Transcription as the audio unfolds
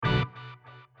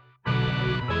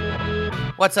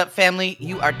What's up, family?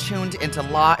 You are tuned into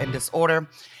Law and Disorder,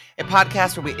 a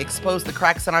podcast where we expose the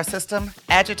cracks in our system,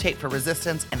 agitate for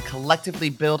resistance, and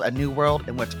collectively build a new world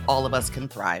in which all of us can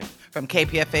thrive. From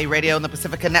KPFA Radio and the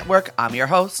Pacifica Network, I'm your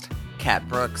host, Kat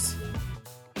Brooks.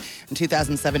 In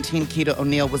 2017, Keita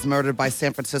O'Neill was murdered by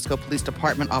San Francisco Police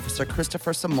Department officer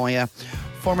Christopher Samoya.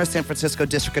 Former San Francisco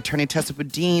District Attorney Chesa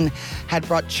Boudin had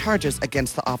brought charges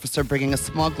against the officer, bringing a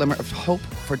small glimmer of hope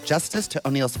for justice to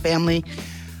O'Neill's family.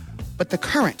 But the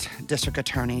current District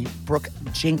Attorney, Brooke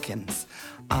Jenkins,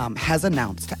 has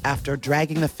announced, after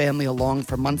dragging the family along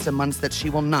for months and months, that she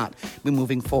will not be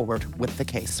moving forward with the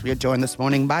case. We are joined this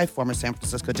morning by former San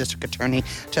Francisco District Attorney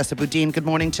Chesa Boudin. Good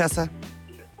morning, Chesa.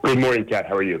 Good morning, Kat.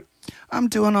 How are you? I'm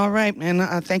doing all right,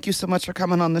 and thank you so much for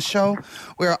coming on the show.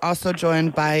 We are also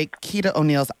joined by Keita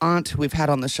O'Neill's aunt, who we've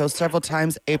had on the show several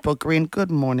times, April Green.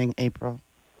 Good morning, April.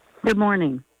 Good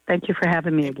morning. Thank you for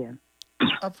having me again.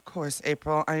 Of course,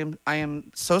 April. I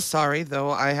am so sorry,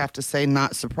 though I have to say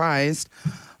not surprised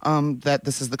that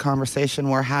this is the conversation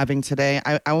we're having today.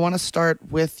 I want to start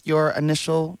with your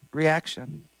initial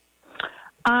reaction.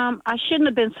 I shouldn't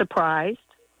have been surprised.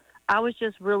 I was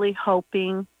just really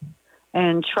hoping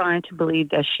and trying to believe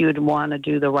that she would want to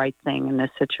do the right thing in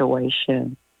this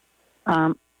situation.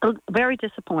 Very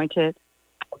disappointed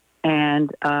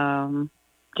and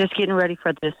just getting ready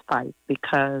for this fight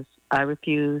because I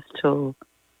refuse to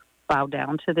bow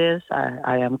down to this.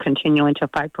 I am continuing to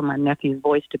fight for my nephew's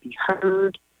voice to be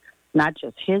heard, not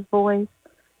just his voice,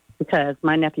 because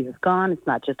my nephew is gone. It's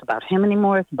not just about him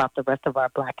anymore. It's about the rest of our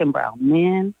black and brown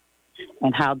men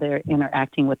and how they're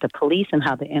interacting with the police and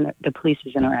how the police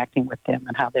is interacting with them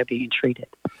and how they're being treated.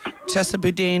 Chesa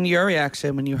Boudin, your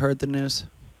reaction when you heard the news?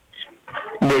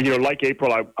 Well, like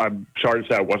April, I'm sorry to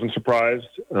say I wasn't surprised.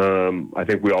 I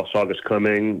think we all saw this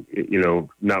coming,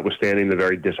 notwithstanding the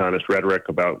very dishonest rhetoric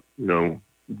about,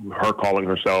 her calling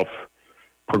herself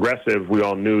progressive. We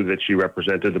all knew that she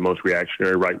represented the most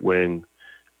reactionary right-wing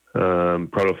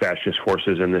proto-fascist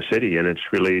forces in the city, and it's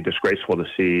really disgraceful to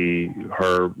see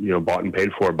her, bought and paid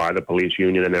for by the police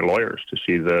union and their lawyers, to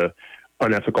see the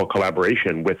unethical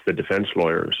collaboration with the defense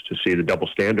lawyers, to see the double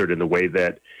standard in the way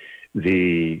that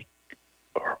the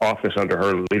office under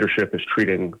her leadership is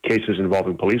treating cases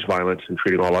involving police violence and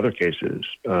treating all other cases.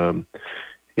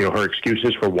 Her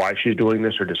excuses for why she's doing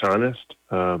this are dishonest.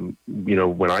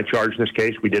 When I charged this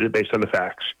case, we did it based on the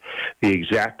facts, the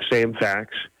exact same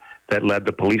facts that led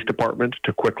the police department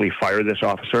to quickly fire this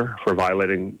officer for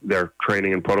violating their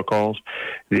training and protocols,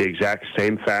 the exact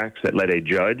same facts that led a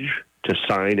judge to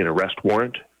sign an arrest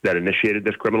warrant that initiated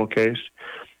this criminal case,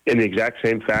 and the exact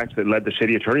same facts that led the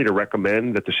city attorney to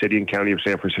recommend that the city and county of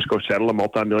San Francisco settle a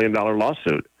multi-million-dollar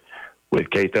lawsuit with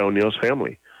Keita O'Neill's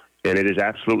family. And it is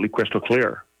absolutely crystal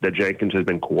clear that Jenkins has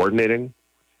been coordinating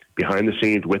behind the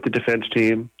scenes with the defense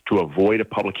team to avoid a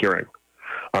public hearing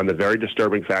on the very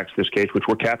disturbing facts of this case, which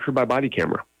were captured by body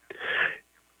camera.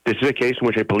 This is a case in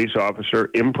which a police officer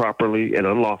improperly and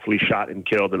unlawfully shot and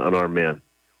killed an unarmed man,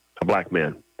 a black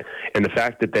man. And the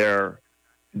fact that they're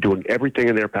doing everything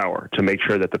in their power to make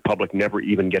sure that the public never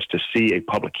even gets to see a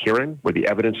public hearing where the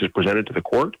evidence is presented to the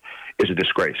court is a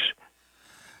disgrace.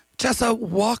 Chesa,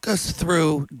 walk us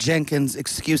through Jenkins'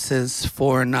 excuses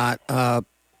for not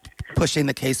pushing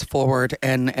the case forward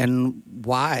and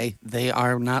why they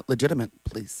are not legitimate,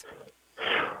 please.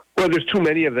 Well, there's too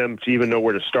many of them to even know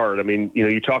where to start. I mean,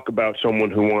 you talk about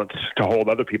someone who wants to hold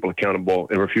other people accountable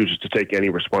and refuses to take any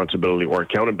responsibility or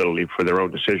accountability for their own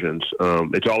decisions.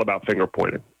 It's all about finger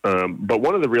pointing. But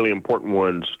one of the really important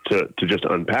ones to just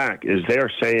unpack is they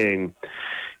are saying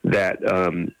that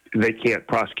they can't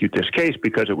prosecute this case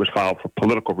because it was filed for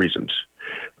political reasons.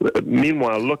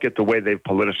 Meanwhile, look at the way they've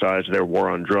politicized their war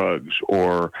on drugs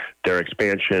or their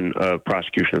expansion of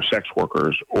prosecution of sex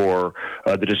workers or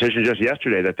the decision just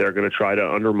yesterday that they're going to try to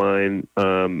undermine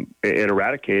and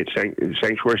eradicate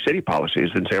sanctuary city policies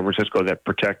in San Francisco that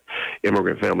protect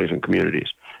immigrant families and communities.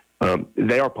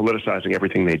 They are politicizing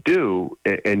everything they do,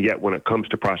 and yet when it comes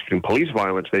to prosecuting police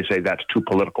violence, they say that's too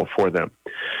political for them.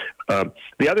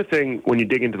 The other thing, when you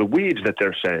dig into the weeds that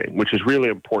they're saying, which is really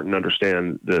important to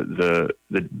understand the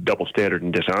double standard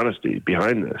and dishonesty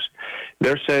behind this,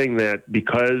 they're saying that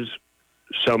because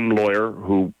some lawyer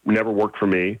who never worked for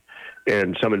me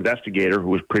and some investigator who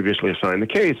was previously assigned the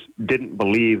case didn't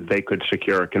believe they could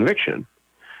secure a conviction,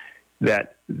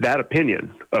 that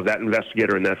opinion of that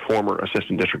investigator and that former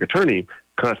assistant district attorney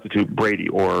constitute Brady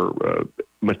or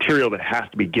material that has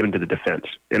to be given to the defense.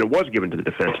 And it was given to the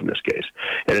defense in this case.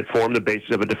 And it formed the basis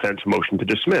of a defense motion to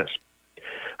dismiss.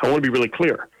 I want to be really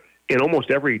clear. in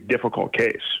almost every difficult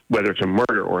case, whether it's a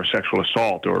murder or a sexual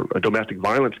assault or a domestic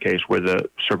violence case where the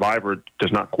survivor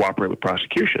does not cooperate with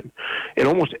prosecution, in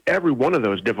almost every one of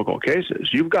those difficult cases,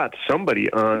 you've got somebody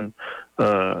on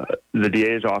the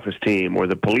DA's office team or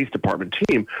the police department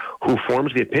team who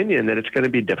forms the opinion that it's going to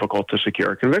be difficult to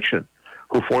secure a conviction,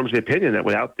 who forms the opinion that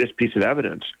without this piece of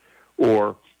evidence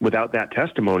or without that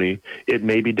testimony, it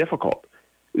may be difficult.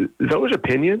 Those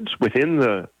opinions within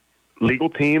the legal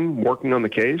team working on the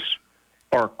case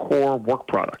are core work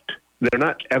product. They're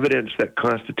not evidence that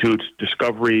constitutes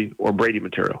discovery or Brady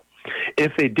material.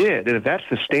 If they did, and if that's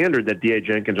the standard that DA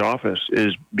Jenkins' office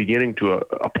is beginning to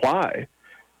apply,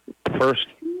 first,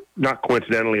 not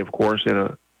coincidentally, of course, in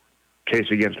a case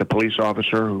against a police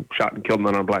officer who shot and killed an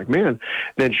unarmed black man,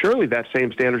 then surely that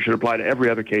same standard should apply to every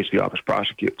other case the office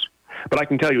prosecutes. But I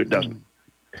can tell you it doesn't.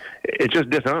 It's just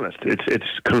dishonest. It's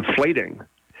conflating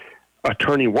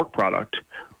attorney work product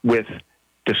with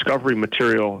discovery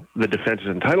material the defense is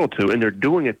entitled to, and they're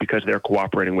doing it because they're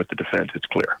cooperating with the defense. It's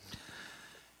clear.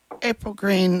 April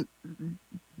Green,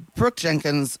 Brooke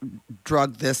Jenkins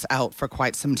drugged this out for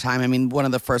quite some time. I mean, one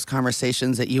of the first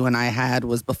conversations that you and I had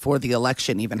was before the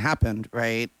election even happened,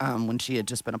 right? When she had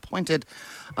just been appointed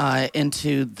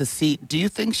into the seat. Do you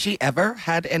think she ever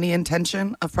had any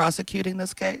intention of prosecuting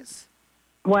this case?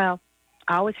 Well,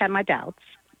 I always had my doubts,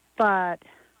 but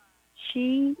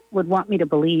she would want me to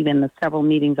believe in the several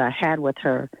meetings I had with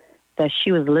her that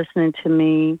she was listening to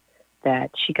me,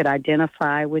 that she could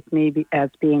identify with me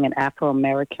as being an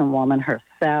Afro-American woman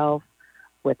herself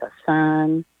with a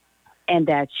son, and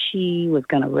that she was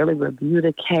going to really review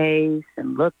the case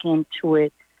and look into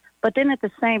it. But then at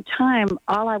the same time,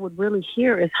 all I would really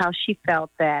hear is how she felt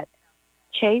that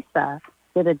Chesa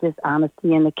did a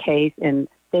dishonesty in the case and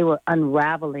they were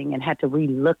unraveling and had to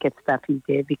relook at stuff he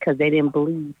did because they didn't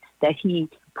believe that he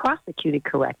prosecuted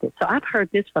correctly. So I've heard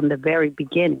this from the very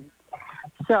beginning.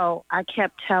 So I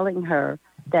kept telling her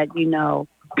that,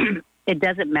 it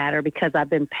doesn't matter because I've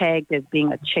been pegged as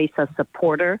being a Chesa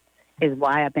supporter is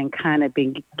why I've been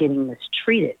getting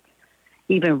mistreated.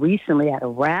 Even recently at a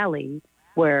rally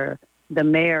where the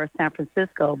mayor of San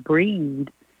Francisco,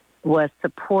 Breed, was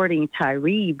supporting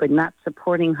Tyree, but not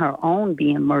supporting her own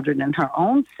being murdered in her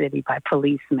own city by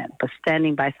policemen, but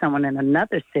standing by someone in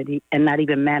another city and not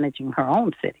even managing her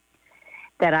own city,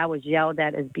 that I was yelled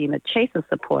at as being a Chesa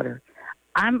supporter.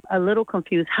 I'm a little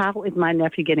confused. How is my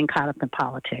nephew getting caught up in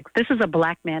politics? This is a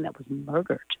black man that was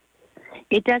murdered.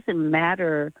 It doesn't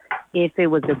matter if it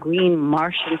was a green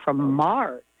Martian from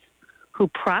Mars who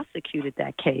prosecuted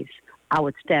that case. I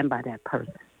would stand by that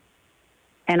person.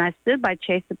 And I stood by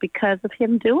Chesa because of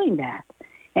him doing that.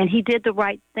 And he did the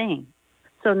right thing.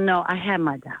 So, no, I had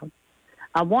my doubts.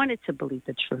 I wanted to believe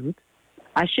the truth.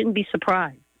 I shouldn't be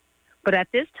surprised. But at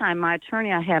this time, my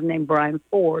attorney I have named Brian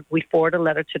Ford, we forwarded a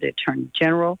letter to the Attorney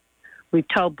General. We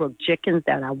told Brooke Jenkins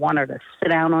that I want her to sit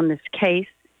down on this case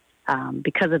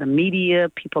because of the media,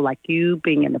 people like you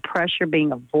being in the pressure,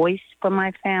 being a voice for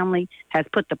my family, has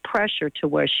put the pressure to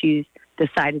where she's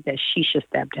decided that she should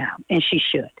step down, and she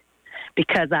should.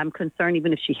 Because I'm concerned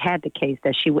even if she had the case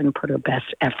that she wouldn't put her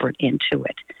best effort into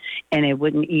it. And it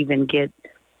wouldn't even get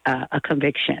a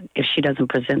conviction if she doesn't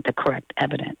present the correct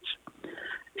evidence.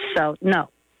 So, no,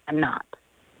 I'm not.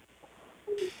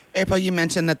 April, you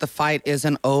mentioned that the fight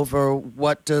isn't over.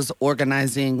 What does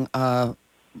organizing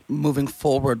moving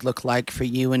forward look like for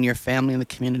you and your family and the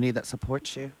community that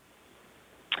supports you?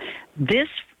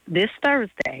 This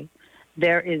Thursday,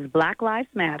 there is Black Lives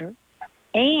Matter.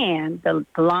 And the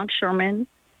Longshoremen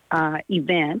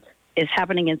event is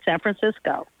happening in San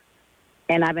Francisco.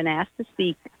 And I've been asked to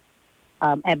speak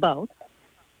at both.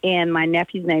 And my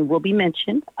nephew's name will be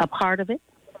mentioned, a part of it.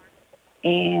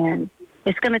 And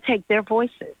it's going to take their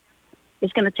voices.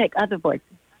 It's going to take other voices.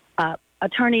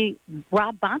 Attorney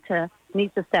Rob Bonta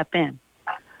needs to step in.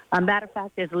 A matter of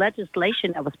fact, there's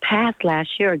legislation that was passed last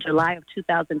year, July of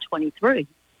 2023,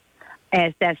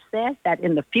 as that says that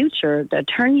in the future, the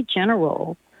Attorney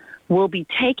General will be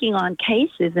taking on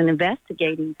cases and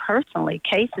investigating personally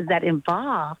cases that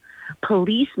involve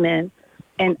policemen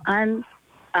and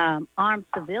unarmed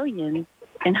civilians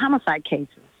in homicide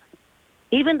cases.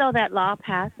 Even though that law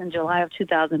passed in July of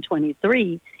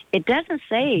 2023, it doesn't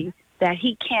say that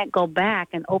he can't go back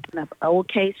and open up old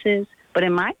cases. But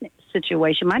in my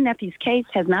situation, my nephew's case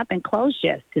has not been closed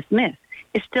yet, dismissed.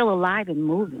 It's still alive and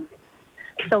moving.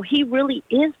 So he really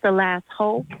is the last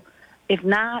hope. If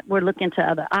not, we're looking to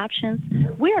other options.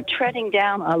 We are treading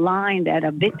down a line that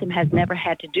a victim has never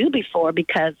had to do before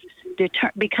because the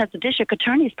district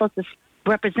attorney is supposed to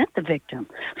represent the victim.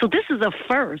 So this is a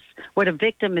first where the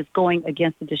victim is going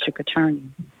against the district attorney.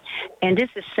 And this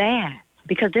is sad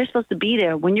because they're supposed to be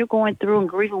there. When you're going through and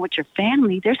grieving with your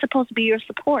family, they're supposed to be your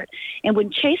support. And when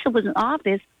Chesa was in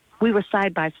office, we were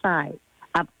side by side.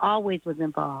 I've always was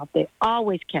involved. They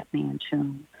always kept me in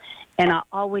tune. And I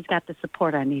always got the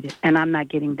support I needed, and I'm not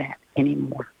getting that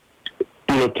anymore.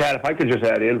 Kat, if I could just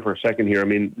add in for a second here. I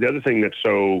mean, the other thing that's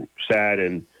so sad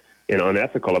and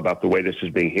unethical about the way this is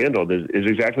being handled is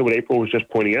exactly what April was just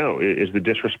pointing out, is the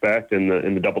disrespect and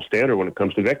the double standard when it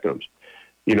comes to victims.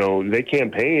 They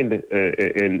campaigned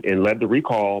and led the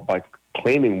recall by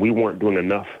claiming we weren't doing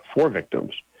enough for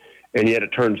victims. And yet it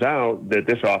turns out that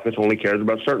this office only cares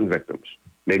about certain victims.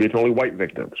 Maybe it's only white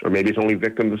victims, or maybe it's only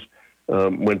victims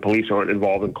when police aren't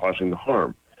involved in causing the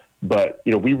harm. But,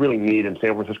 we really need, and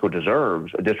San Francisco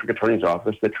deserves, a district attorney's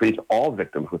office that treats all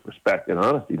victims with respect and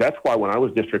honesty. That's why when I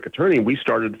was district attorney, we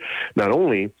started not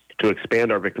only to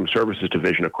expand our victim services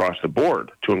division across the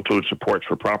board to include supports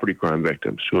for property crime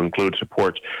victims, to include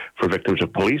supports for victims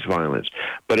of police violence,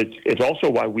 but it's also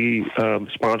why we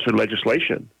sponsored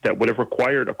legislation that would have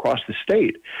required across the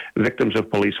state victims of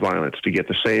police violence to get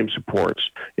the same supports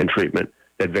and treatment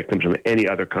that victims of any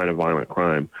other kind of violent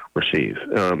crime receive.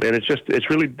 And it's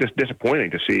really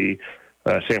disappointing to see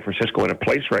San Francisco in a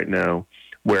place right now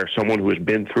where someone who has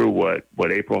been through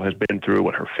what April has been through,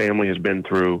 what her family has been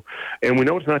through, and we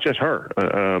know it's not just her.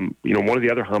 One of the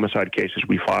other homicide cases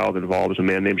we filed involves a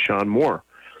man named Sean Moore.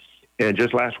 And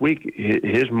just last week,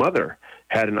 his mother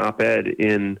had an op-ed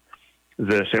in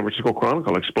the San Francisco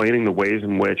Chronicle explaining the ways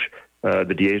in which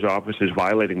the DA's office is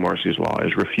violating Marcy's law,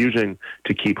 is refusing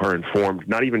to keep her informed,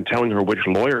 not even telling her which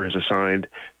lawyer is assigned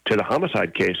to the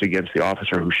homicide case against the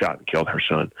officer who shot and killed her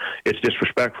son. It's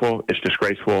disrespectful, it's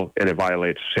disgraceful, and it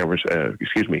violates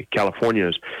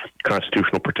California's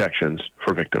constitutional protections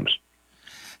for victims.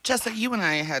 Chesa, you and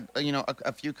I had,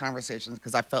 a few conversations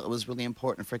because I felt it was really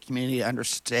important for community to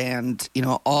understand,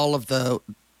 all of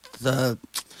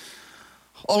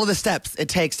the steps it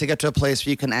takes to get to a place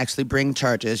where you can actually bring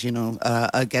charges,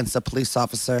 against a police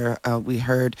officer. We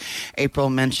heard April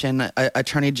mention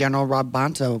Attorney General Rob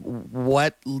Bonta.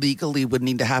 What legally would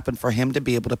need to happen for him to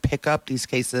be able to pick up these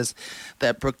cases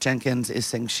that Brooke Jenkins is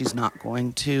saying she's not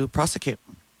going to prosecute?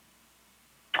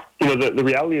 The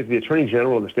reality is the Attorney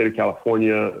General of the state of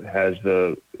California has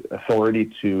the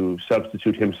authority to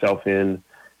substitute himself in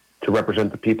to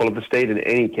represent the people of the state in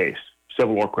any case,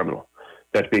 civil or criminal,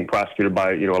 that's being prosecuted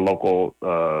by, a local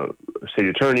city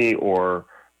attorney or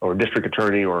district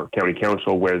attorney or county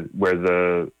council where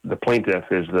the plaintiff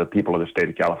is the people of the state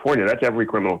of California. That's every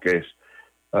criminal case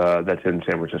that's in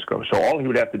San Francisco. So all he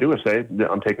would have to do is say,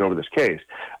 I'm taking over this case.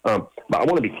 But I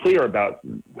want to be clear about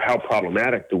how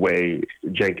problematic the way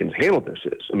Jenkins handled this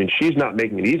is. I mean, she's not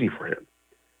making it easy for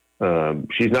him.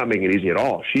 She's not making it easy at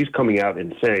all. She's coming out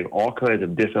and saying all kinds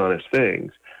of dishonest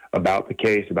things about the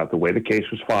case, about the way the case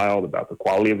was filed, about the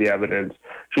quality of the evidence.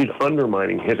 She's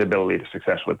undermining his ability to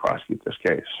successfully prosecute this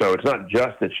case. So it's not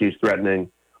just that she's threatening,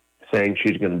 saying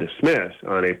she's going to dismiss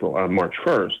on March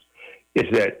 1st.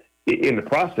 It's that in the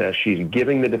process, she's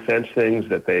giving the defense things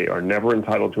that they are never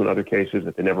entitled to in other cases,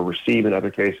 that they never receive in other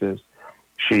cases.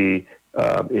 She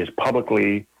is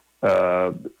publicly,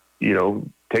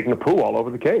 taking a poo all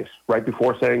over the case right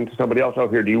before saying to somebody else, "Oh,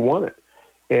 here, do you want it?"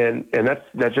 And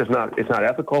that's just not, it's not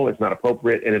ethical, it's not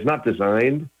appropriate, and it's not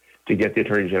designed to get the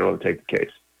Attorney General to take the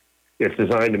case. It's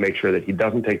designed to make sure that he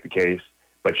doesn't take the case,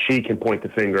 but she can point the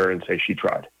finger and say she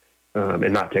tried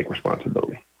and not take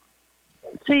responsibility.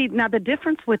 See, now the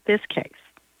difference with this case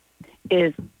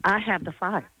is I have the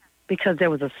file because there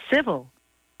was a civil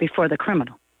before the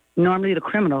criminal. Normally the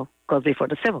criminal goes before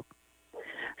the civil.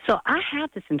 So I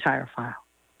have this entire file.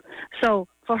 So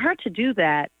for her to do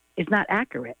that is not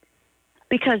accurate.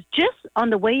 Because just on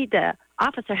the way the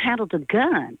officer handled the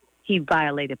gun, he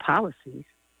violated policies.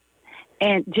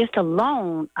 And just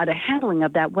alone are the handling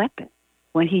of that weapon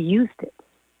when he used it.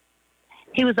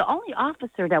 He was the only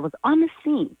officer that was on the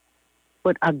scene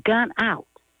with a gun out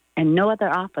and no other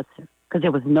officer because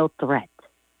there was no threat.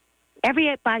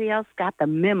 Everybody else got the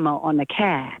memo on the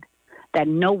CAD that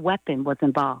no weapon was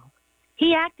involved.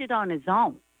 He acted on his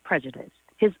own prejudice,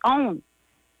 his own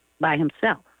by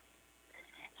himself.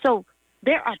 So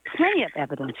there are plenty of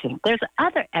evidence here. There's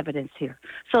other evidence here.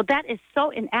 So that is so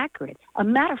inaccurate. A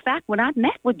matter of fact, when I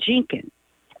met with Jenkins,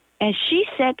 and she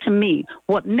said to me,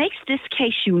 what makes this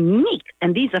case unique,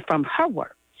 and these are from her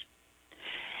words,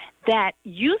 that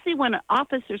usually when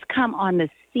officers come on the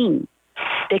scene,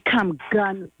 they come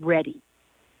gun ready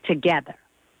together,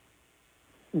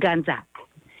 guns out.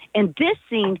 In this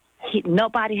scene,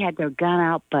 nobody had their gun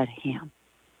out but him.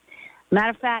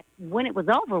 Matter of fact, when it was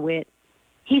over with,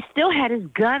 he still had his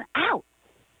gun out.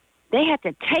 They had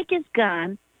to take his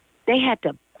gun. They had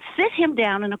to sit him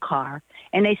down in a car,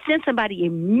 and they sent somebody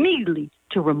immediately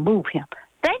to remove him.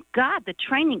 Thank God the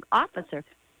training officer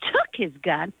took his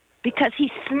gun because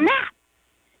he snapped.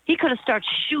 He could have started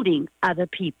shooting other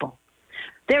people.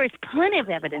 There is plenty of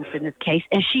evidence in this case,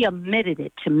 and she admitted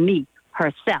it to me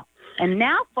herself. And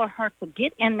now for her to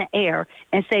get in the air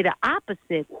and say the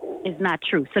opposite is not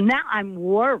true. So now I'm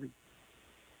worried.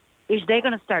 Is they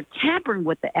going to start tampering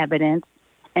with the evidence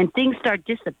and things start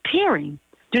disappearing?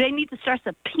 Do they need to start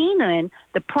subpoenaing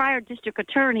the prior district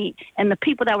attorney and the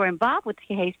people that were involved with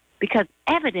the case because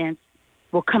evidence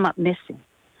will come up missing?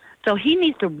 So he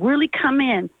needs to really come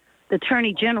in, the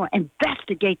attorney general,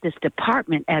 investigate this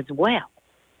department as well,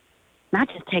 not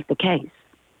just take the case,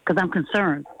 because I'm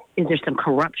concerned. Is there some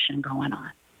corruption going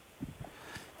on?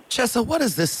 Chesa, what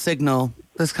does this signal,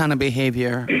 this kind of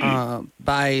behavior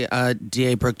by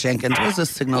DA Brooke Jenkins, what does this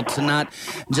signal to not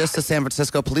just the San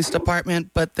Francisco Police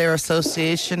Department, but their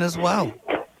association as well?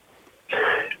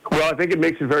 Well, I think it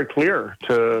makes it very clear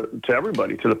to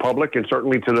everybody, to the public, and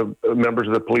certainly to the members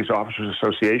of the Police Officers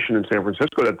Association in San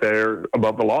Francisco, that they're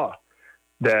above the law,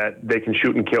 that they can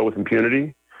shoot and kill with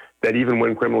impunity, that even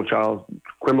when criminal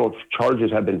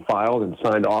charges have been filed and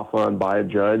signed off on by a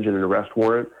judge and an arrest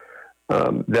warrant,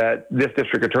 that this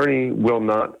district attorney will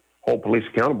not hold police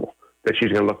accountable, that she's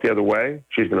going to look the other way,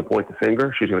 she's going to point the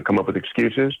finger, she's going to come up with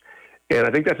excuses. And I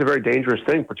think that's a very dangerous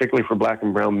thing, particularly for black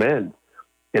and brown men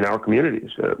in our communities.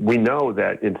 We know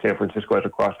that in San Francisco, as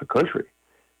across the country,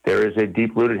 there is a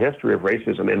deep-rooted history of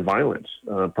racism and violence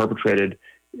perpetrated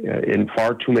in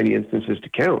far too many instances to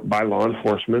count by law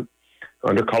enforcement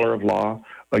under color of law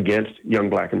against young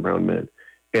black and brown men.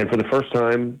 And for the first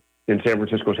time in San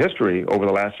Francisco's history over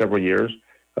the last several years,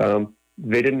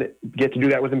 they didn't get to do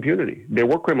that with impunity. There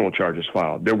were criminal charges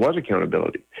filed. There was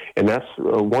accountability. And that's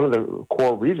one of the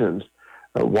core reasons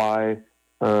why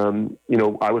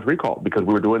I was recalled, because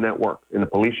we were doing that work. And the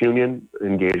police union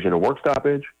engaged in a work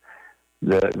stoppage.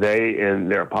 They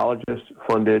and their apologists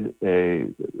funded a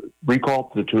recall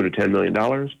to the tune of $10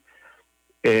 million.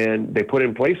 And they put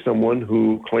in place someone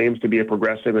who claims to be a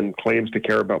progressive and claims to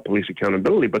care about police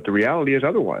accountability, but the reality is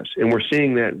otherwise. And we're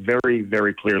seeing that very,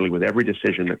 very clearly with every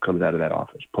decision that comes out of that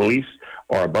office. Police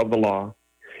are above the law,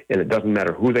 and it doesn't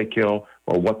matter who they kill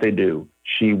or what they do.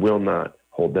 She will not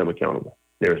hold them accountable.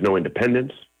 There is no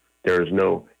independence, there is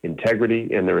no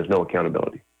integrity, and there is no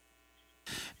accountability.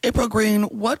 April Green,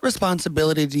 what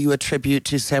responsibility do you attribute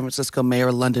to San Francisco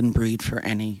Mayor London Breed for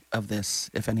any of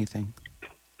this, if anything?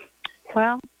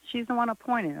 Well, she's the one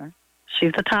appointing her.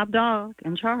 She's the top dog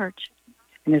in charge.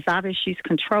 And it's obvious she's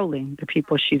controlling the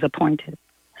people she's appointed.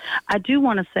 I do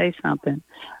want to say something.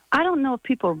 I don't know if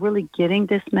people are really getting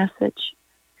this message.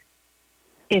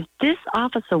 If this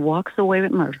officer walks away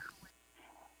with murder,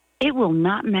 it will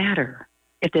not matter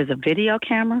if there's a video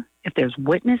camera, if there's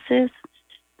witnesses.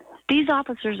 These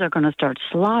officers are going to start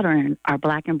slaughtering our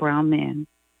black and brown men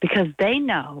because they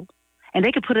know, and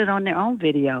they could put it on their own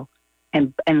video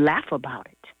and laugh about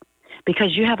it,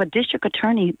 because you have a district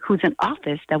attorney who's in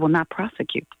office that will not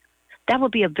prosecute. That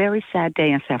would be a very sad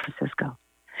day in San Francisco.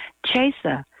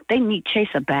 Chesa, they need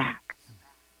Chesa back.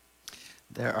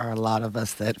 There are a lot of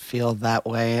us that feel that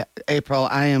way. April,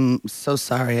 I am so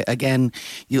sorry. Again,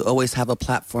 you always have a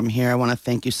platform here. I want to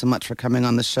thank you so much for coming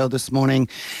on the show this morning.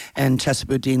 And Chesa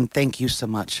Boudin, thank you so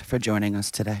much for joining us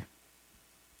today.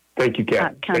 Thank you,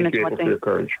 Kat. Thank you, April, for your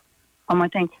courage. One more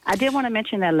thing. I did want to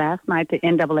mention that last night the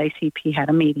NAACP had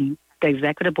a meeting, the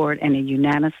executive board, and they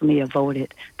unanimously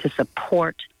voted to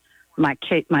support my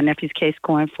nephew's case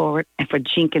going forward and for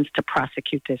Jenkins to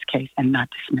prosecute this case and not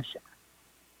dismiss it.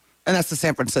 And that's the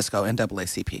San Francisco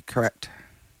NAACP, correct?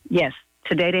 Yes.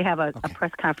 Today they have a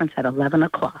press conference at 11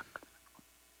 o'clock.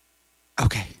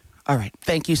 Okay. All right.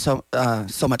 Thank you so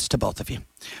much to both of you.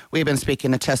 We've been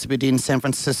speaking to Chesa Boudin, San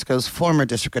Francisco's former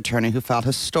district attorney who filed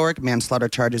historic manslaughter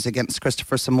charges against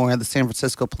Christopher Samoya, the San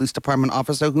Francisco Police Department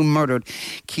officer who murdered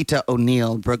Keita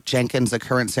O'Neill. Brooke Jenkins, the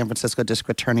current San Francisco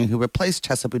district attorney who replaced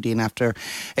Chesa Boudin after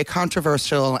a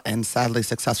controversial and sadly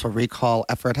successful recall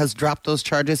effort, has dropped those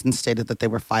charges and stated that they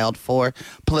were filed for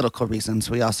political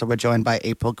reasons. We also were joined by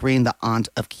April Green, the aunt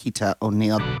of Keita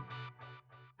O'Neill.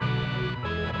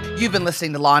 You've been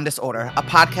listening to Law and Disorder, a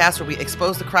podcast where we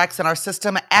expose the cracks in our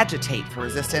system, agitate for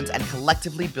resistance, and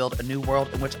collectively build a new world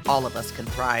in which all of us can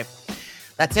thrive.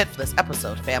 That's it for this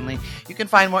episode, family. You can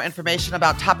find more information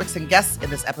about topics and guests in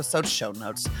this episode's show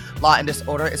notes. Law and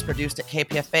Disorder is produced at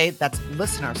KPFA, that's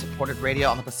listener-supported radio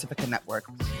on the Pacifica Network.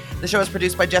 The show is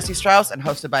produced by Jesse Strauss and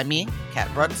hosted by me,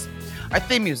 Kat Brooks. Our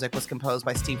theme music was composed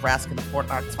by Steve Raskin of Fort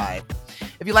Arts 5.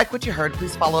 If you like what you heard,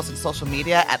 please follow us on social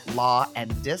media at Law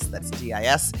and Dis, that's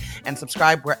DIS, and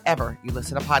subscribe wherever you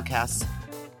listen to podcasts.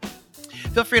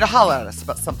 Feel free to holler at us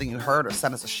about something you heard or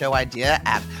send us a show idea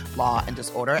at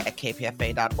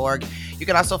lawanddisorder@kpfa.org. You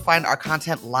can also find our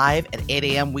content live at 8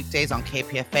 a.m. weekdays on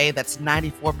KPFA. That's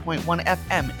 94.1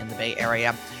 FM in the Bay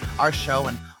Area. Our show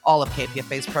and all of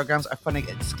KPFA's programs are funded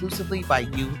exclusively by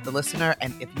you, the listener,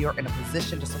 and if you're in a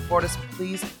position to support us,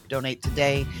 please donate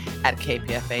today at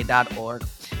kpfa.org.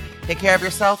 Take care of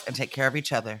yourself and take care of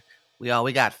each other. We all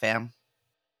we got, fam.